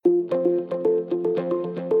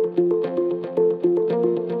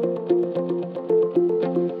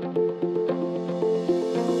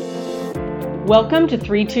Welcome to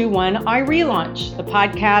 321 I Relaunch, the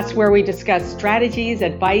podcast where we discuss strategies,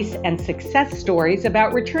 advice, and success stories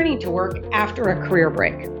about returning to work after a career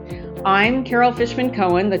break. I'm Carol Fishman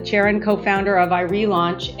Cohen, the chair and co-founder of I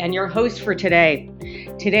Relaunch, and your host for today.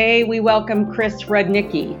 Today, we welcome Chris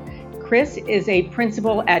Rudnicki. Chris is a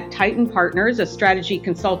principal at Titan Partners, a strategy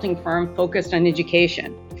consulting firm focused on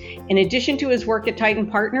education. In addition to his work at Titan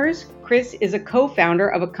Partners, Chris is a co-founder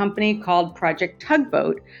of a company called Project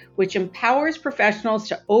Tugboat, which empowers professionals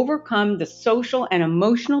to overcome the social and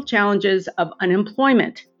emotional challenges of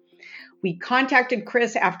unemployment. We contacted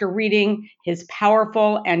Chris after reading his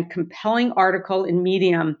powerful and compelling article in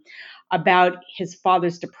Medium about his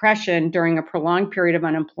father's depression during a prolonged period of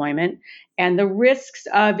unemployment and the risks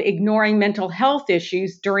of ignoring mental health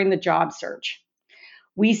issues during the job search.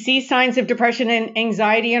 We see signs of depression and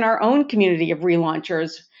anxiety in our own community of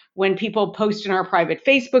relaunchers when people post in our private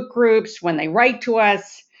Facebook groups, when they write to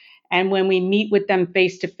us, and when we meet with them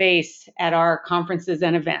face-to-face at our conferences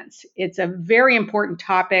and events. It's a very important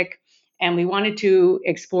topic, and we wanted to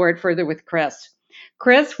explore it further with Chris.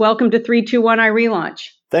 Chris, welcome to 321 I Relaunch.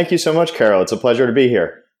 Thank you so much, Carol. It's a pleasure to be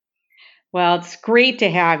here. Well, it's great to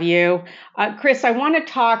have you. Chris, I want to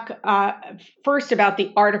talk first about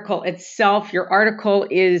the article itself. Your article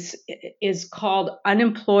is called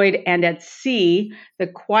Unemployed and at Sea, the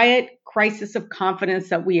Quiet Crisis of Confidence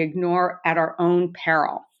That We Ignore at Our Own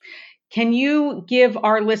Peril. Can you give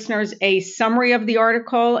our listeners a summary of the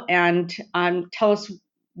article and tell us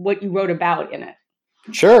what you wrote about in it?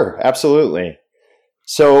 Sure, absolutely.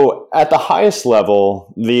 So at the highest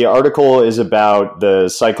level, the article is about the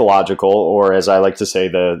psychological, or as I like to say,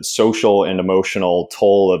 the social and emotional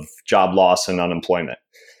toll of job loss and unemployment.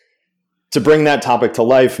 To bring that topic to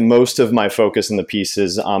life, most of my focus in the piece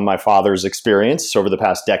is on my father's experience over the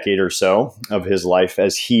past decade or so of his life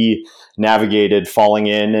as he navigated falling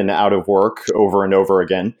in and out of work over and over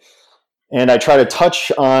again. And I try to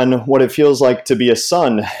touch on what it feels like to be a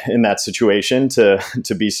son in that situation,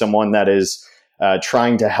 to be someone that is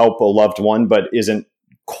trying to help a loved one, but isn't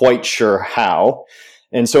quite sure how.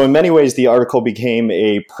 And so in many ways, the article became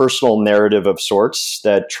a personal narrative of sorts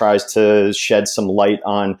that tries to shed some light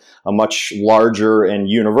on a much larger and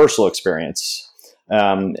universal experience.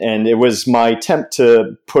 And it was my attempt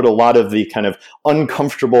to put a lot of the kind of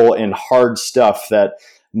uncomfortable and hard stuff that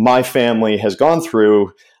my family has gone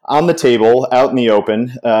through on the table, out in the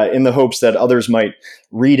open, in the hopes that others might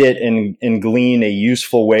read it and glean a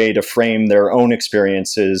useful way to frame their own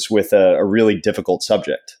experiences with a really difficult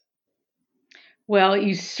subject. Well,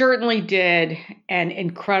 you certainly did an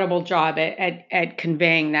incredible job at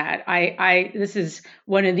conveying that. This is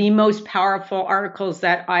one of the most powerful articles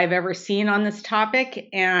that I've ever seen on this topic,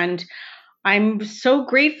 and I'm so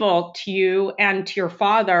grateful to you and to your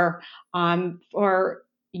father for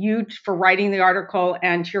writing the article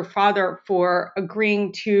and to your father for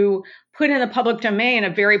agreeing to put in the public domain a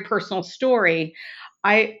very personal story.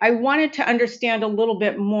 I wanted to understand a little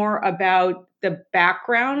bit more about the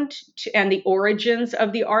background and the origins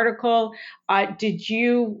of the article. Did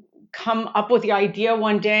you come up with the idea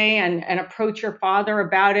one day and approach your father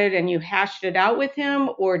about it and you hashed it out with him,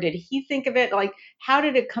 or did he think of it? Like, how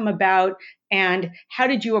did it come about, and how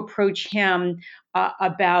did you approach him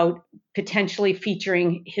about potentially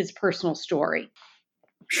featuring his personal story?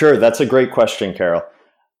 Sure, that's a great question, Carol.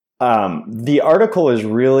 The article is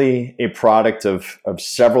really a product of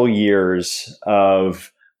several years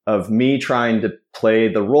of me trying to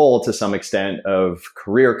play the role to some extent of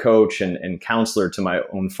career coach and counselor to my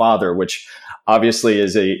own father, which obviously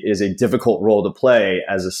is a difficult role to play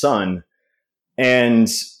as a son. And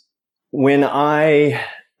when I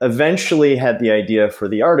eventually had the idea for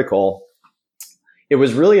the article, it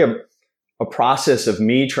was really a process of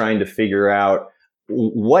me trying to figure out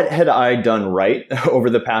what had I done right over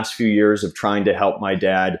the past few years of trying to help my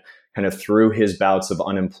dad kind of through his bouts of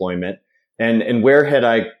unemployment, and where had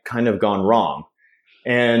I kind of gone wrong.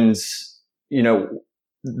 And,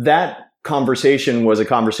 that conversation was a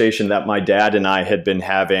conversation that my dad and I had been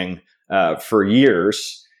having for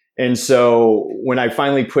years. And so when I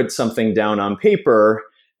finally put something down on paper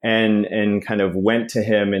and kind of went to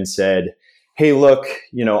him and said, hey, look,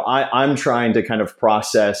 I'm trying to kind of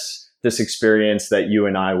process this experience that you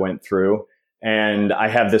and I went through, and I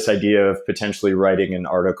have this idea of potentially writing an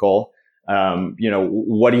article.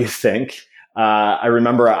 What do you think? I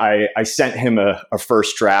remember I sent him a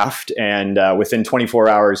first draft, and within 24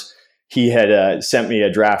 hours, he had sent me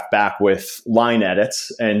a draft back with line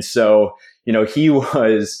edits. And so, he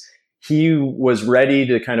was ready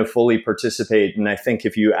to kind of fully participate. And I think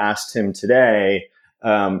if you asked him today,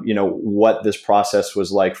 what this process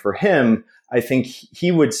was like for him, I think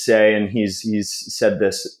he would say, and he's said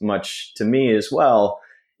this much to me as well,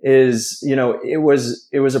 is, it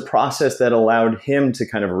was a process that allowed him to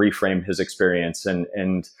kind of reframe his experience and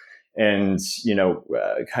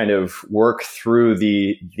kind of work through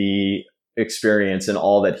the experience and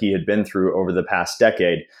all that he had been through over the past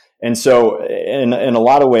decade. And so in a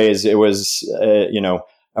lot of ways, it was,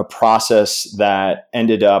 a process that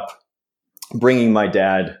ended up bringing my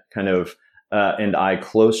dad kind of and I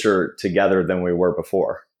closer together than we were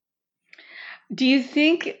before. Do you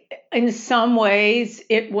think in some ways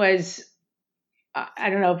it was, I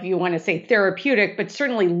don't know if you want to say therapeutic, but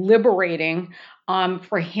certainly liberating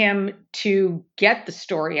for him to get the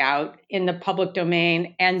story out in the public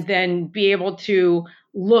domain and then be able to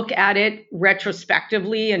look at it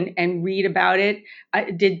retrospectively and read about it?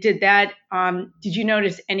 Did you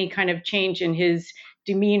notice any kind of change in his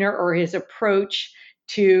demeanor or his approach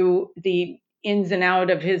to the ins and out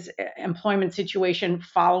of his employment situation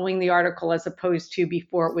following the article as opposed to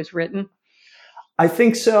before it was written? I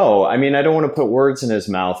think so. I mean, I don't want to put words in his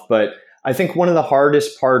mouth, but I think one of the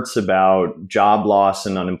hardest parts about job loss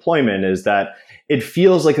and unemployment is that it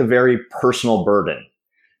feels like a very personal burden.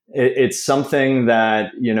 It's something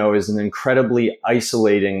that, is an incredibly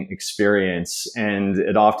isolating experience. And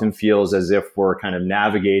it often feels as if we're kind of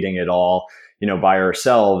navigating it all, by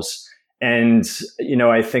ourselves. And,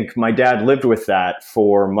 I think my dad lived with that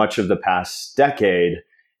for much of the past decade.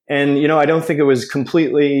 And, I don't think it was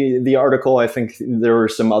completely the article. I think there were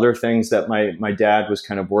some other things that my dad was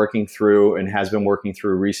kind of working through and has been working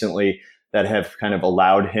through recently that have kind of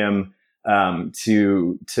allowed him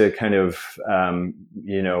to kind of,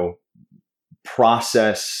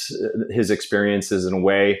 process his experiences in a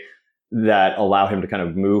way that allow him to kind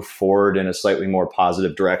of move forward in a slightly more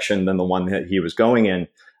positive direction than the one that he was going in.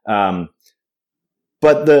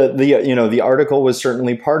 But the article was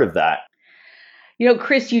certainly part of that.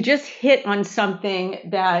 Chris, you just hit on something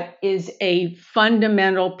that is a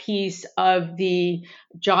fundamental piece of the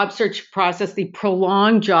job search process, the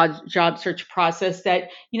prolonged job search process that,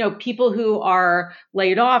 people who are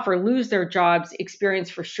laid off or lose their jobs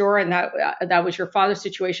experience for sure. And that was your father's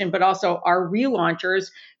situation, but also our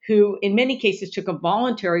relaunchers who in many cases took a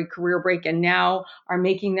voluntary career break and now are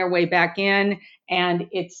making their way back in. And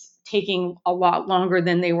it's taking a lot longer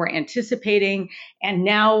than they were anticipating. And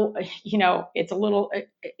now,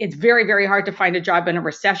 it's very, very hard to find a job in a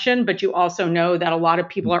recession, but you also know that a lot of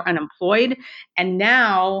people are unemployed. And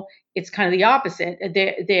now it's kind of the opposite.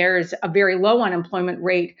 There's a very low unemployment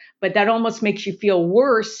rate, but that almost makes you feel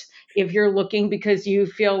worse if you're looking because you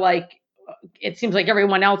feel like it seems like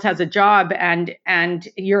everyone else has a job and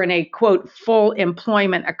you're in a quote full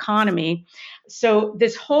employment economy. So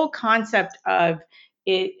this whole concept of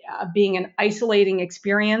it being an isolating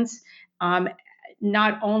experience,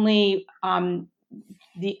 not only from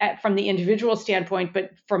the individual standpoint,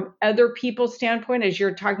 but from other people's standpoint, as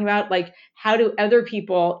you're talking about, like how do other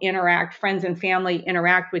people interact, friends and family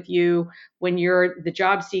interact with you when you're the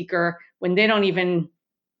job seeker, when they don't even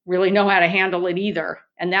really know how to handle it either.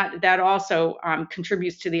 And that also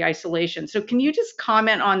contributes to the isolation. So can you just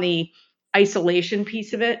comment on the isolation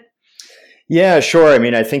piece of it? Yeah, sure. I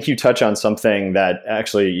mean, I think you touch on something that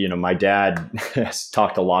actually, my dad has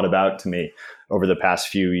talked a lot about to me over the past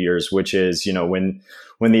few years, which is, when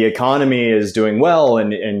the economy is doing well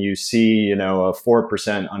and you see, a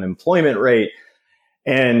 4% unemployment rate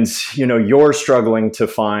and, you're struggling to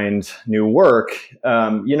find new work,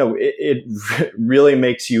 it really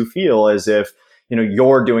makes you feel as if,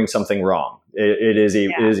 you're doing something wrong. It is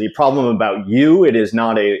a problem about you. It is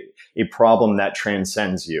not a problem that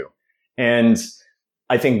transcends you. And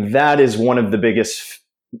I think that is one of the biggest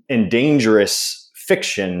and dangerous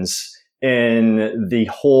fictions in the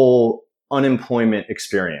whole unemployment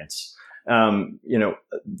experience.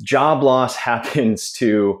 Job loss happens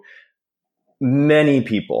to many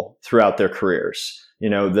people throughout their careers.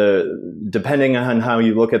 Depending on how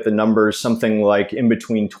you look at the numbers, something like in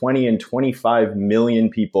between 20 and 25 million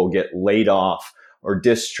people get laid off or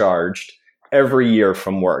discharged every year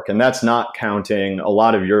from work. And that's not counting a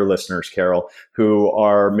lot of your listeners, Carol, who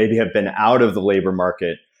are maybe have been out of the labor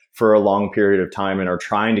market for a long period of time and are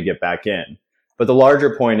trying to get back in. But the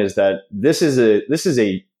larger point is that this is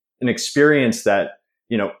an experience that,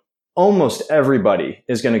 almost everybody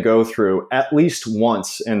is going to go through at least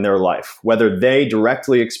once in their life, whether they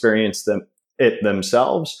directly experience it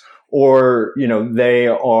themselves or, they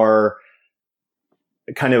are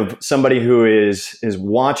kind of somebody who is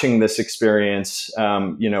watching this experience,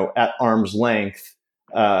 at arm's length,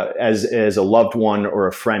 as a loved one or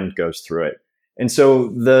a friend goes through it. And so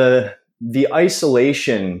the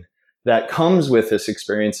isolation that comes with this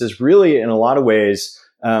experience is really, in a lot of ways,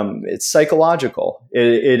 it's psychological.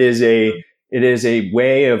 It is a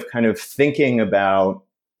way of kind of thinking about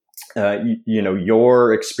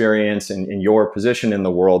your experience and your position in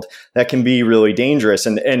the world that can be really dangerous.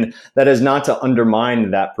 And that is not to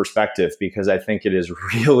undermine that perspective, because I think it is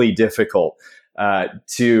really difficult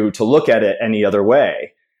to look at it any other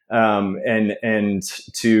way. And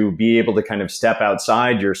to be able to kind of step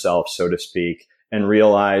outside yourself, so to speak, and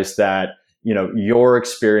realize that, your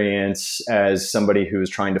experience as somebody who's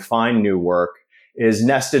trying to find new work is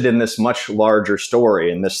nested in this much larger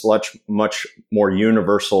story, in this much more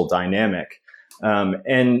universal dynamic.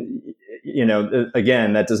 And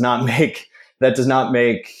again, that does not make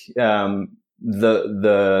the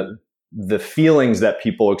feelings that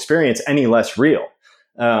people experience any less real.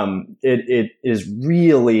 It is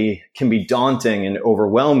really can be daunting and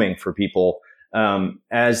overwhelming for people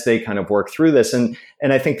as they kind of work through this. And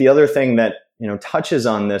I think the other thing that touches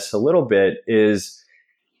on this a little bit is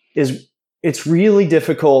it's really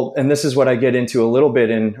difficult, and this is what I get into a little bit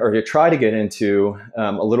or to try to get into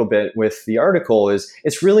a little bit with the article, is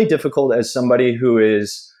it's really difficult as somebody who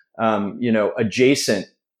is, adjacent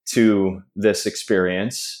to this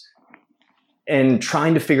experience and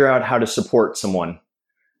trying to figure out how to support someone.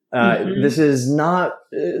 This is not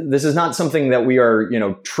something that we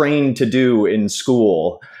are, trained to do in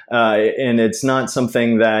school. And it's not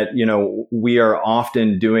something that, we are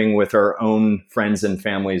often doing with our own friends and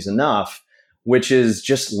families enough, which is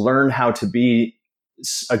just learn how to be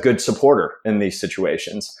a good supporter in these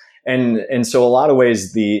situations. And so a lot of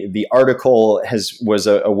ways, the article was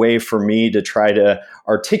a way for me to try to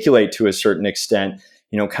articulate to a certain extent,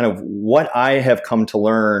 kind of what I have come to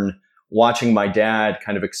learn watching my dad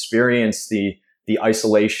kind of experience the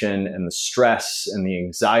isolation and the stress and the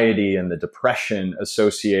anxiety and the depression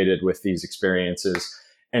associated with these experiences,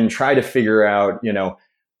 and try to figure out,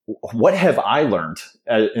 what have I learned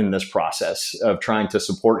in this process of trying to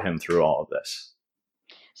support him through all of this?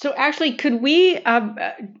 So actually, could we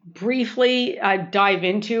briefly dive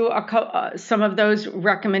into some of those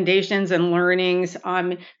recommendations and learnings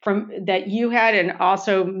from that you had, and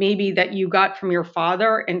also maybe that you got from your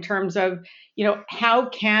father, in terms of, how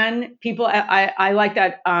can people? I like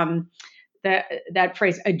that that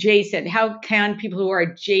phrase, adjacent. How can people who are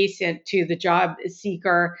adjacent to the job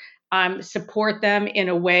seeker support them in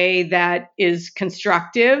a way that is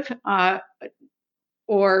constructive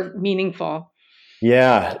or meaningful?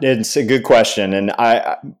 Yeah, it's a good question. And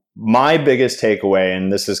my biggest takeaway,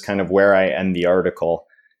 and this is kind of where I end the article,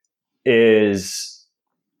 is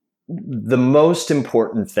the most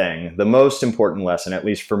important thing, the most important lesson, at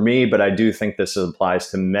least for me, but I do think this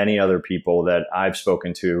applies to many other people that I've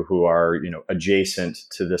spoken to who are, adjacent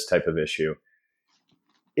to this type of issue,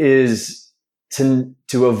 is to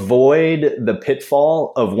avoid the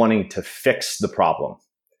pitfall of wanting to fix the problem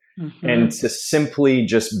and to simply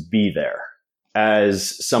just be there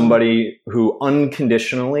as somebody who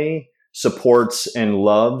unconditionally supports and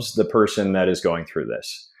loves the person that is going through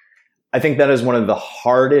this. I think that is one of the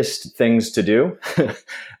hardest things to do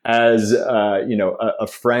as, a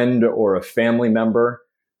friend or a family member,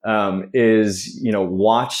 is,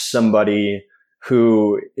 watch somebody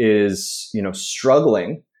who is,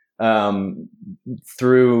 struggling,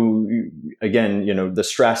 through, again, the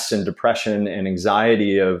stress and depression and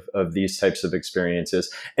anxiety of these types of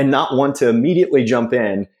experiences, and not want to immediately jump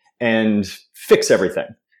in and fix everything.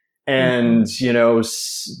 And,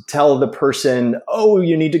 tell the person, oh,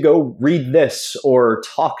 you need to go read this or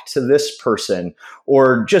talk to this person,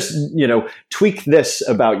 or just, tweak this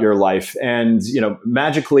about your life. And,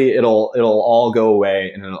 magically it'll all go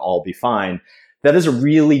away and it'll all be fine. That is a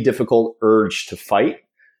really difficult urge to fight.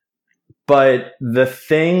 But the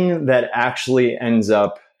thing that actually ends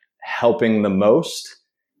up helping the most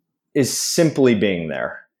is simply being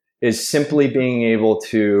there, is simply being able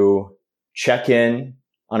to check in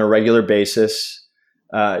on a regular basis.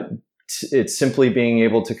 It's simply being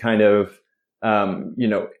able to kind of,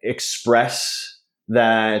 express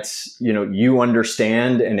that, you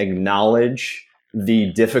understand and acknowledge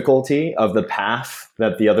the difficulty of the path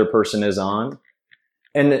that the other person is on.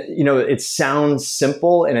 And, it sounds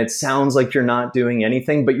simple and it sounds like you're not doing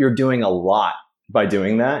anything, but you're doing a lot by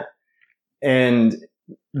doing that. And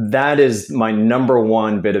that is my number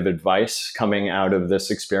one bit of advice coming out of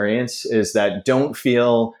this experience, is that don't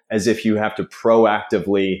feel as if you have to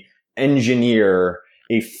proactively engineer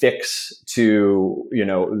a fix to,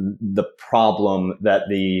 the problem that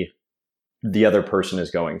the other person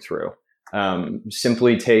is going through.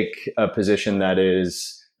 Simply take a position that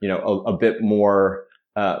is, a bit more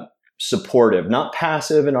supportive, not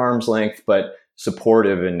passive and arm's length, but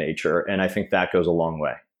supportive in nature. And I think that goes a long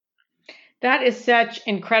way. That is such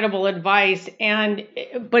incredible advice.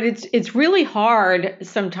 But it's really hard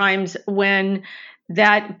sometimes when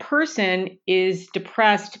that person is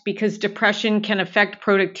depressed, because depression can affect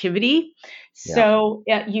productivity. So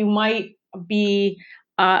you might be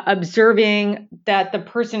observing that the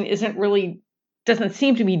person doesn't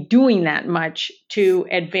seem to be doing that much to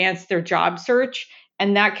advance their job search.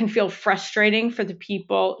 And that can feel frustrating for the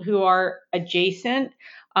people who are adjacent.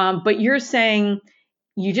 But you're saying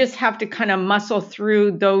you just have to kind of muscle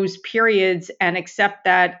through those periods and accept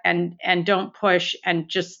that, and don't push, and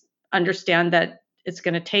just understand that it's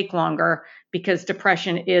going to take longer because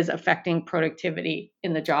depression is affecting productivity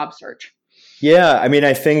in the job search. Yeah, I mean,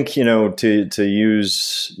 I think, to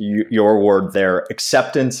use your word there,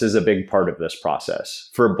 acceptance is a big part of this process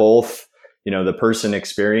for both, the person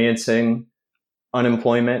experiencing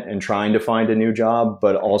unemployment and trying to find a new job,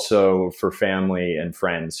 but also for family and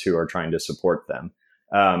friends who are trying to support them.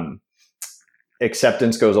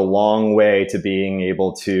 Acceptance goes a long way to being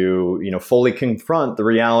able to, fully confront the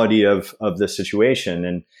reality of the situation.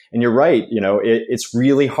 And you're right, it's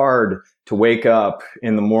really hard to wake up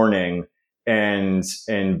in the morning and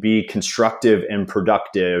be constructive and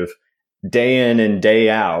productive day in and day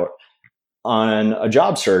out on a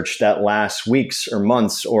job search that lasts weeks or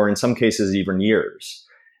months, or in some cases, even years.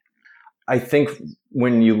 I think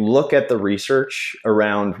when you look at the research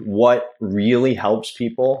around what really helps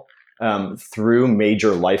people through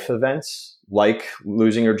major life events, like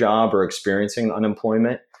losing your job or experiencing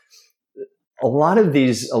unemployment, a lot of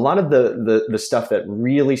the stuff that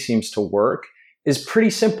really seems to work is pretty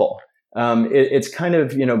simple. It's kind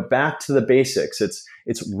of, back to the basics.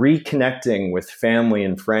 It's reconnecting with family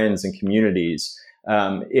and friends and communities.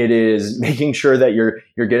 It is making sure that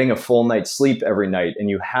you're getting a full night's sleep every night, and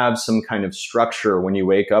you have some kind of structure when you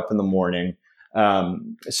wake up in the morning,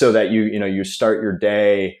 so that you start your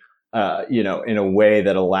day, in a way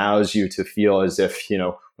that allows you to feel as if,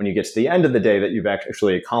 when you get to the end of the day, that you've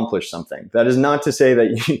actually accomplished something. That is not to say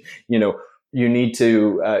that you need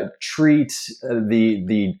to treat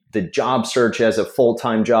the job search as a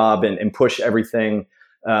full-time job and push everything,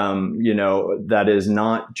 that is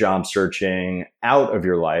not job searching out of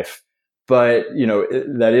your life. But,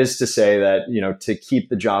 that is to say that, to keep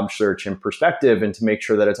the job search in perspective and to make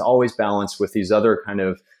sure that it's always balanced with these other kind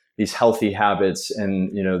of these healthy habits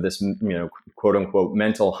and, this, quote unquote,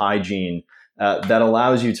 mental hygiene that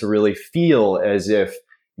allows you to really feel as if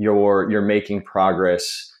you're making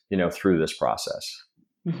progress, through this process.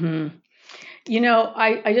 Mm-hmm.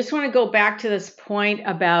 I just want to go back to this point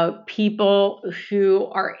about people who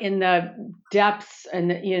are in the depths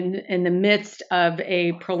and in the midst of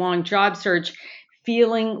a prolonged job search,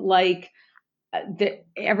 feeling like that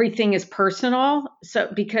everything is personal. So,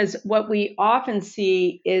 because what we often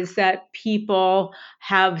see is that people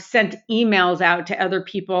have sent emails out to other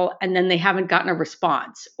people and then they haven't gotten a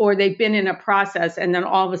response, or they've been in a process and then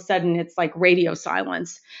all of a sudden it's like radio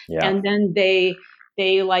silence. Yeah. And then they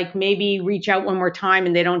like maybe reach out one more time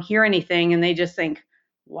and they don't hear anything, and they just think,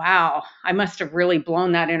 wow, I must have really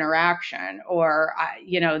blown that interaction, or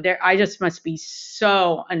I just must be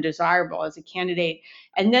so undesirable as a candidate.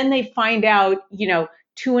 And then they find out,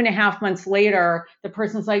 2.5 months later, the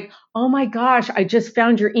person's like, oh my gosh, I just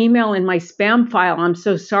found your email in my spam file. I'm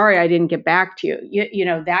so sorry I didn't get back to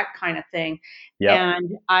you. That kind of thing. Yep.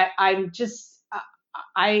 And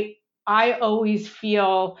I always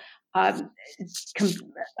feel that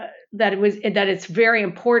it's very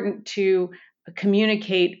important to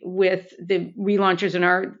communicate with the relaunchers in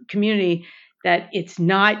our community that it's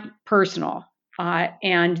not personal.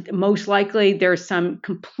 And most likely there's some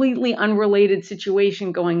completely unrelated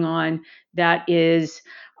situation going on that is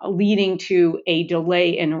leading to a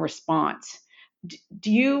delay in response.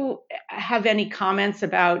 Do you have any comments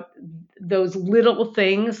about those little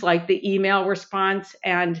things like the email response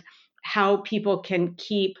and how people can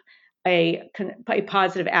keep a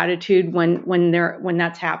positive attitude when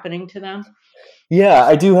that's happening to them? Yeah,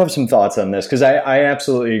 I do have some thoughts on this because I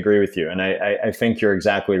absolutely agree with you, and I think you're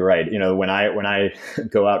exactly right. When I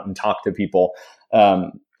go out and talk to people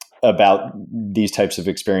about these types of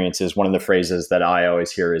experiences, one of the phrases that I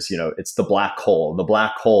always hear is, it's the black hole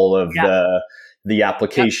of the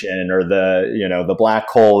application, or the black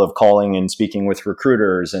hole of calling and speaking with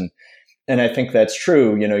recruiters, and I think that's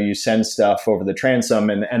true. You send stuff over the transom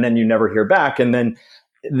and then you never hear back, and then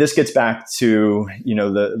this gets back to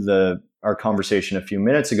our conversation a few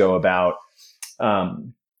minutes ago about,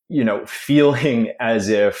 feeling as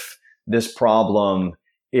if this problem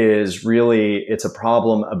is really, it's a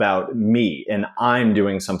problem about me and I'm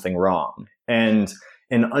doing something wrong. And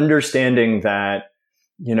and understanding that,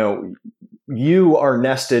 you are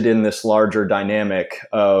nested in this larger dynamic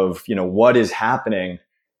of, what is happening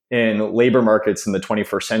in labor markets in the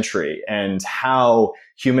 21st century and how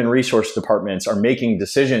human resource departments are making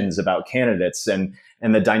decisions about candidates and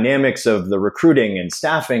the dynamics of the recruiting and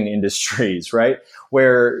staffing industries, right?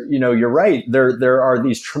 Where, you're right, there are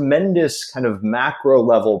these tremendous kind of macro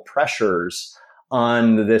level pressures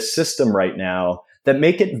on this system right now that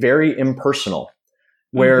make it very impersonal,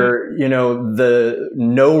 where, the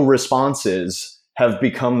no responses have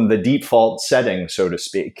become the default setting, so to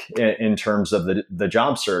speak, in terms of the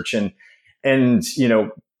job search. And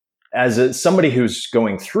as somebody who's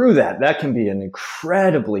going through that can be an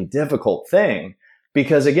incredibly difficult thing,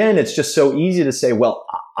 because again, it's just so easy to say, well,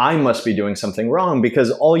 I must be doing something wrong,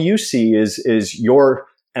 because all you see is your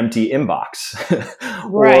empty inbox,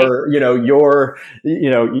 right. or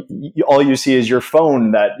all you see is your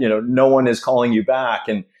phone that no one is calling you back.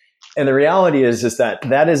 And the reality is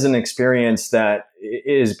that is an experience that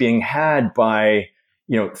is being had by,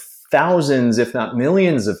 thousands, if not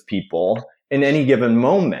millions of people in any given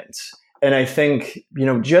moment. And I think,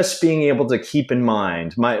 just being able to keep in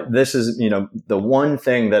mind this is, the one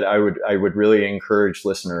thing that I would really encourage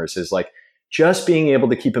listeners is like, just being able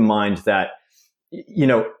to keep in mind that,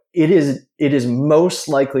 it is most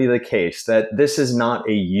likely the case that this is not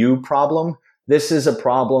a you problem. This is a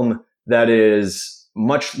problem that is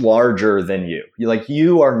much larger than you.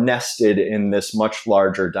 You are nested in this much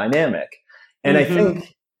larger dynamic. And I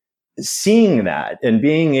think seeing that and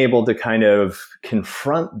being able to kind of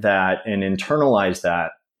confront that and internalize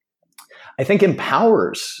that, I think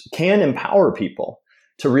can empower people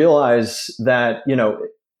to realize that,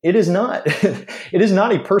 it is not, it is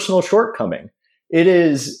not a personal shortcoming. It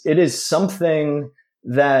is something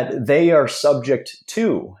that they are subject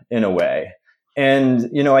to in a way. And,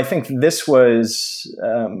 I think this was,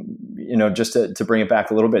 just to bring it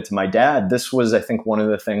back a little bit to my dad, this was, I think, one of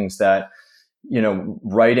the things that,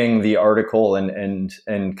 writing the article and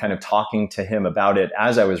kind of talking to him about it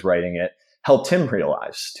as I was writing it helped him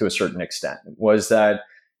realize to a certain extent, was that,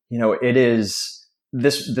 it is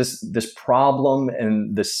this problem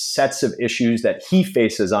and the sets of issues that he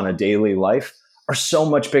faces on a daily life are so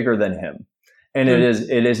much bigger than him. And it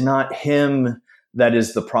is not him that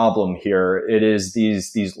is the problem here. It is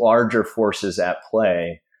these larger forces at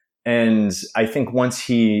play. And I think once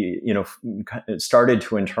he, started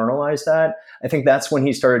to internalize that, I think that's when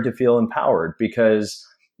he started to feel empowered, because,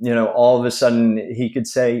 all of a sudden he could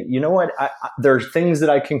say, you know what, there are things that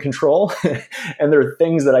I can control and there are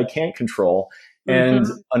things that I can't control. And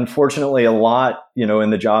unfortunately, a lot, in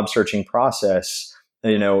the job searching process,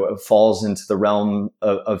 falls into the realm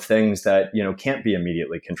of things that, can't be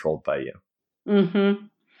immediately controlled by you.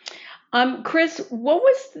 Chris,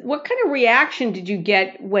 what kind of reaction did you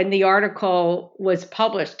get when the article was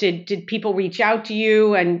published? Did people reach out to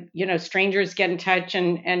you and, strangers get in touch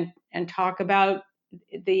and talk about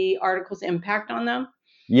the article's impact on them?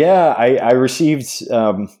 Yeah, I received,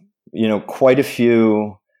 quite a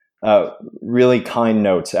few really kind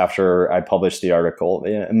notes after I published the article,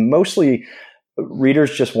 and mostly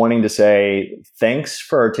readers just wanting to say, thanks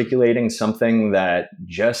for articulating something that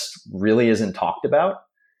just really isn't talked about.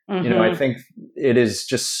 I think it is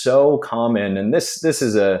just so common, and this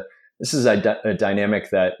is a dynamic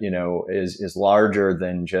that is larger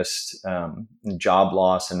than just job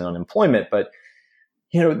loss and unemployment. But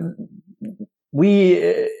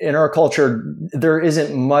we in our culture, there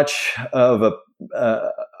isn't much of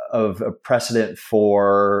a precedent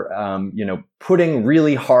for putting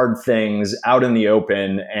really hard things out in the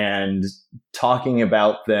open and talking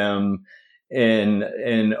about them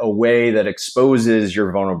in a way that exposes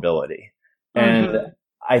your vulnerability. And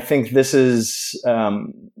I think this is,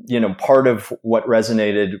 part of what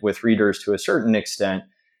resonated with readers to a certain extent,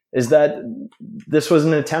 is that this was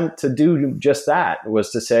an attempt to do just that,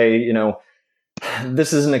 was to say,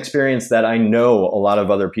 this is an experience that I know a lot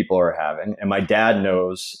of other people are having, and my dad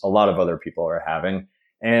knows a lot of other people are having.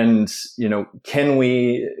 And, can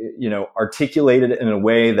we, articulate it in a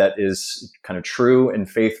way that is kind of true and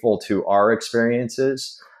faithful to our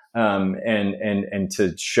experiences, and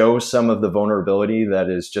to show some of the vulnerability that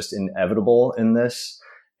is just inevitable in this.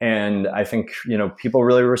 And I think, people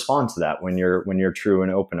really respond to that when you're true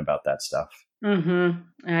and open about that stuff.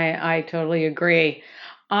 I totally agree.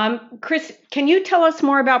 Chris, can you tell us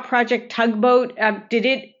more about Project Tugboat?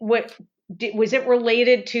 Was it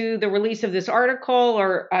related to the release of this article,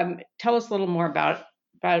 or tell us a little more about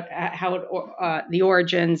how the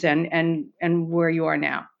origins and where you are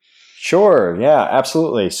now? Sure. Yeah,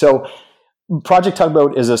 absolutely. So Project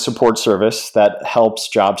Tugboat is a support service that helps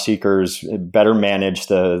job seekers better manage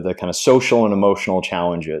the kind of social and emotional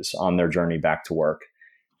challenges on their journey back to work.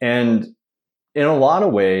 And in a lot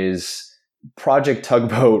of ways, Project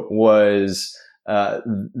Tugboat was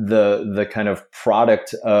the kind of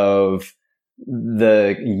product of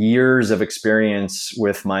the years of experience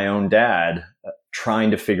with my own dad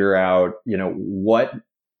trying to figure out, what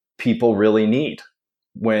people really need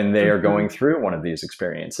when they are going through one of these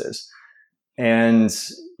experiences. And,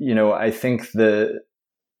 I think the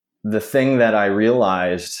thing that I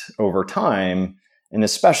realized over time, and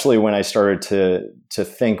especially when I started to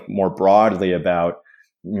think more broadly about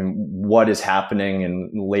what is happening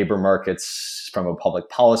in labor markets from a public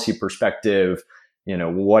policy perspective,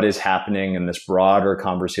 what is happening in this broader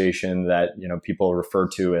conversation that, people refer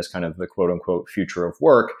to as kind of the quote unquote future of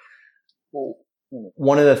work.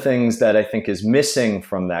 One of the things that I think is missing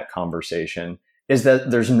from that conversation is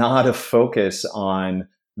that there's not a focus on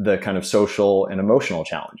the kind of social and emotional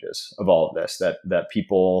challenges of all of this that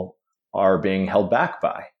people are being held back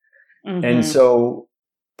by. Mm-hmm. And so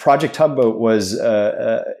Project Tugboat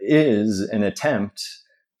is an attempt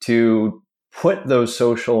to put those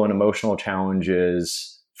social and emotional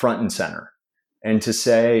challenges front and center, and to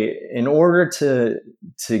say, in order to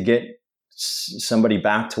get somebody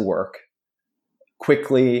back to work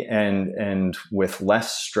quickly and with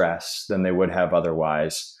less stress than they would have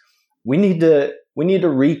otherwise, we need to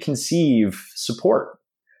reconceive support.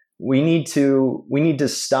 We need to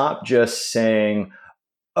stop just saying,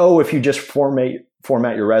 oh, if you just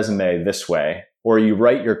format your resume this way, or you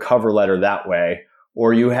write your cover letter that way,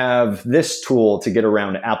 or you have this tool to get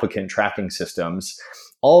around applicant tracking systems,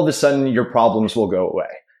 all of a sudden your problems will go away.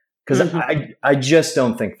 Because I just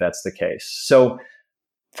don't think that's the case. So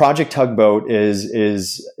Project Tugboat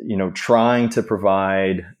is trying to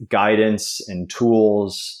provide guidance and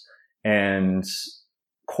tools and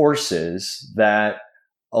courses that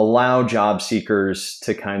allow job seekers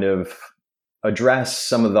to kind of address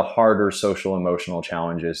some of the harder social emotional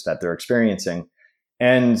challenges that they're experiencing.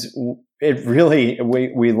 And it really,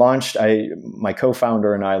 we launched, my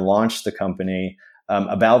co-founder and I launched the company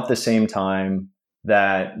about the same time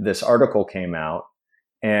that this article came out.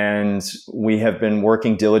 And we have been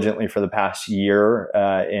working diligently for the past year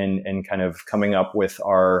in kind of coming up with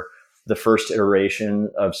the first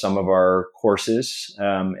iteration of some of our courses.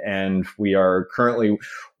 And we are currently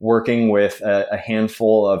working with a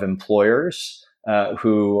handful of employers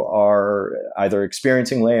who are either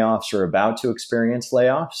experiencing layoffs or about to experience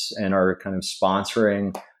layoffs, and are kind of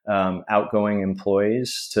sponsoring outgoing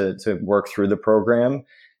employees to work through the program.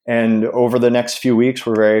 And over the next few weeks,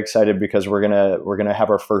 we're very excited because we're gonna have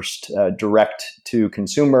our first direct to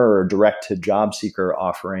consumer or direct to job seeker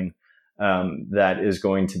offering that is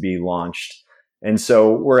going to be launched. And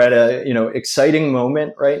so we're at a exciting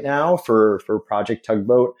moment right now for Project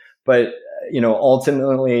Tugboat. But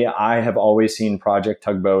ultimately, I have always seen Project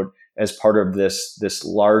Tugboat as part of this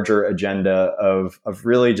larger agenda of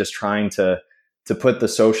really just trying to put the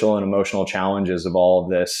social and emotional challenges of all of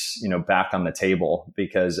this, back on the table,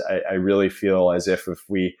 because I really feel as if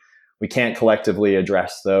we can't collectively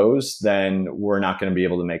address those, then we're not going to be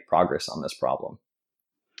able to make progress on this problem.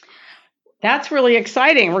 That's really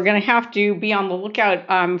exciting. We're going to have to be on the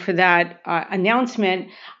lookout for that announcement.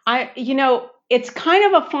 It's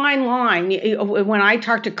kind of a fine line. When I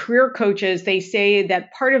talk to career coaches, they say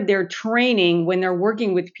that part of their training when they're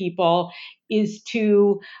working with people is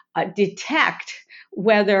to detect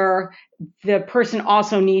whether the person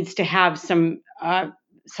also needs to have some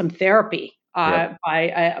therapy by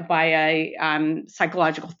a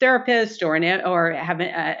psychological therapist, or have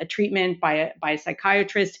a treatment by a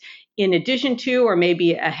psychiatrist, in addition to, or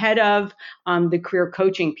maybe ahead of, the career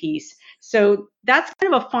coaching piece. So that's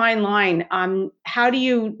kind of a fine line. How do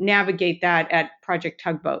you navigate that at Project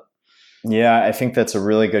Tugboat? Yeah, I think that's a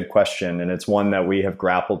really good question. And it's one that we have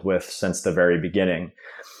grappled with since the very beginning.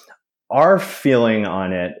 Our feeling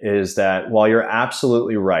on it is that while you're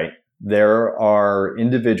absolutely right, there are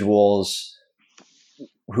individuals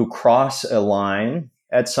who cross a line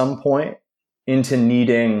at some point into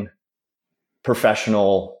needing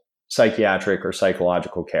professional psychiatric or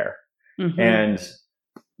psychological care. Mm-hmm. And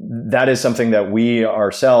that is something that we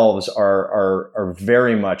ourselves are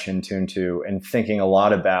very much in tune to, and thinking a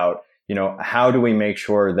lot about, how do we make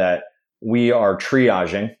sure that we are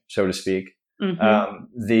triaging, so to speak, mm-hmm.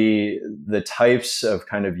 The types of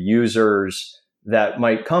kind of users that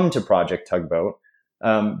might come to Project Tugboat,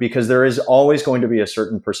 because there is always going to be a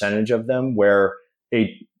certain percentage of them where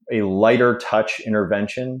a lighter touch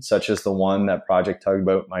intervention, such as the one that Project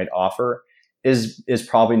Tugboat might offer, is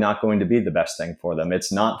probably not going to be the best thing for them.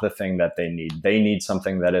 It's not the thing that they need. They need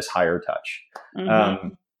something that is higher touch. Mm-hmm.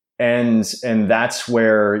 And that's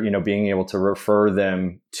where, being able to refer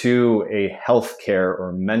them to a healthcare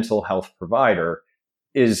or mental health provider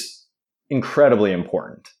is incredibly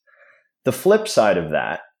important. The flip side of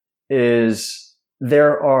that is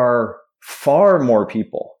there are far more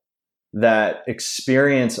people that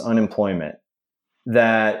experience unemployment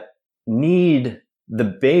that need the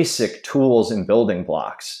basic tools and building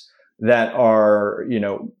blocks that are,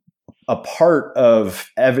 a part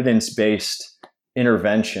of evidence-based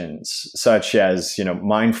interventions, such as,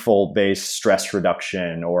 mindful-based stress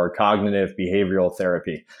reduction or cognitive behavioral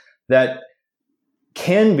therapy that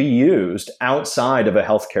can be used outside of a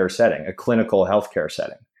healthcare setting, a clinical healthcare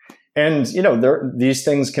setting. And, these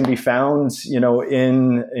things can be found,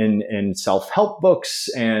 in self-help books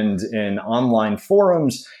and in online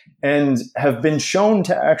forums, and have been shown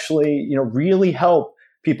to actually, really help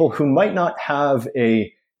people who might not have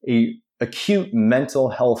a acute mental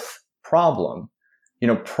health problem,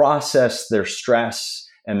 process their stress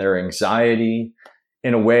and their anxiety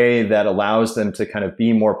in a way that allows them to kind of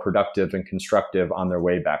be more productive and constructive on their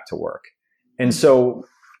way back to work. And so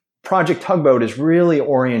Project Tugboat is really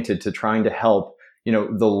oriented to trying to help,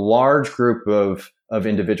 the large group of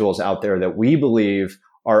individuals out there that we believe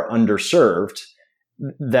are underserved,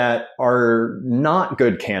 that are not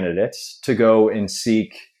good candidates to go and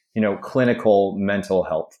seek, clinical mental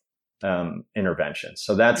health interventions.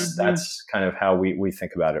 So that's kind of how we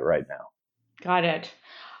think about it right now. Got it.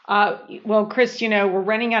 Well, Chris, we're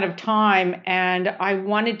running out of time, and I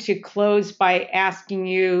wanted to close by asking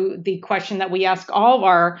you the question that we ask all of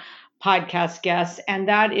our podcast guests, and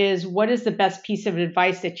that is, what is the best piece of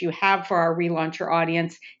advice that you have for our relauncher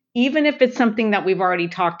audience, even if it's something that we've already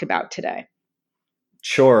talked about today?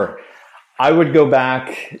 Sure. I would go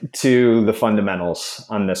back to the fundamentals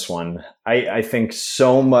on this one. I think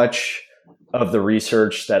so much of the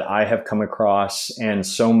research that I have come across and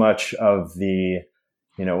so much of the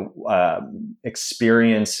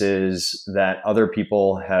experiences that other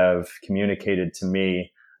people have communicated to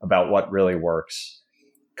me about what really works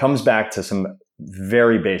comes back to some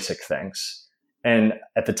very basic things. And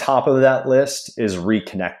at the top of that list is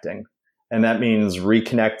reconnecting. And that means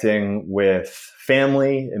reconnecting with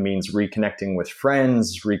family. It means reconnecting with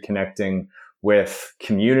friends, reconnecting with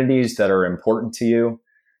communities that are important to you.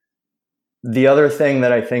 The other thing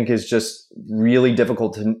that I think is just really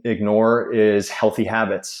difficult to ignore is healthy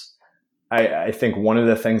habits. I think one of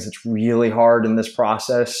the things that's really hard in this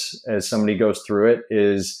process as somebody goes through it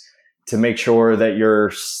is to make sure that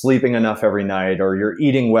you're sleeping enough every night, or you're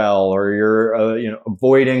eating well, or you're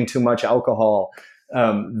avoiding too much alcohol.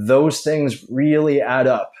 Those things really add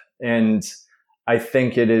up. And I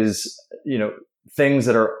think it is, things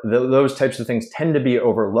that are, those types of things tend to be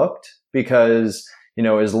overlooked because,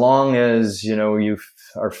 as long as, you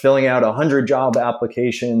are filling out 100 job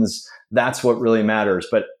applications, that's what really matters.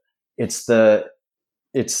 But it's those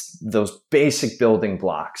basic building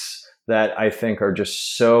blocks that I think are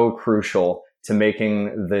just so crucial to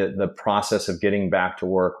making the process of getting back to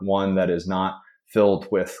work one that is not filled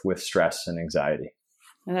with stress and anxiety.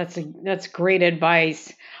 And that's great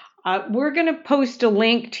advice. We're going to post a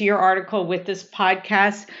link to your article with this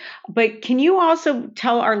podcast, but can you also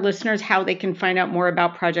tell our listeners how they can find out more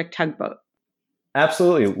about Project Tugboat?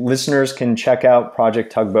 Absolutely. Listeners can check out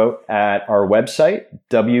Project Tugboat at our website,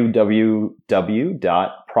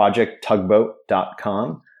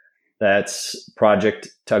 www.projecttugboat.com. That's Project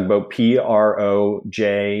Tugboat,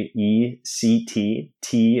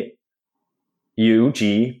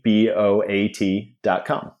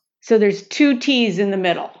 PROJECTUGBOAT.com. So there's 2 T's in the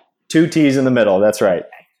middle. 2 T's in the middle. That's right.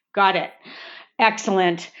 Got it.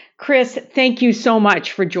 Excellent. Chris, thank you so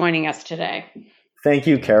much for joining us today. Thank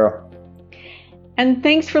you, Carol. And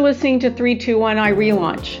thanks for listening to 321 I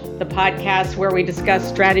Relaunch, the podcast where we discuss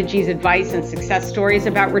strategies, advice, and success stories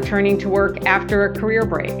about returning to work after a career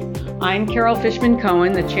break. I'm Carol Fishman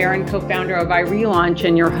Cohen, the chair and co-founder of I Relaunch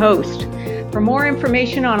and your host. For more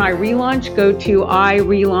information on I Relaunch, go to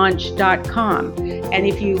irelaunch.com. And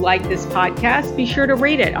if you like this podcast, be sure to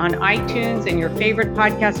rate it on iTunes and your favorite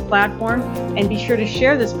podcast platform. And be sure to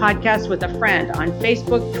share this podcast with a friend on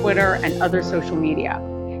Facebook, Twitter, and other social media.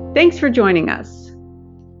 Thanks for joining us.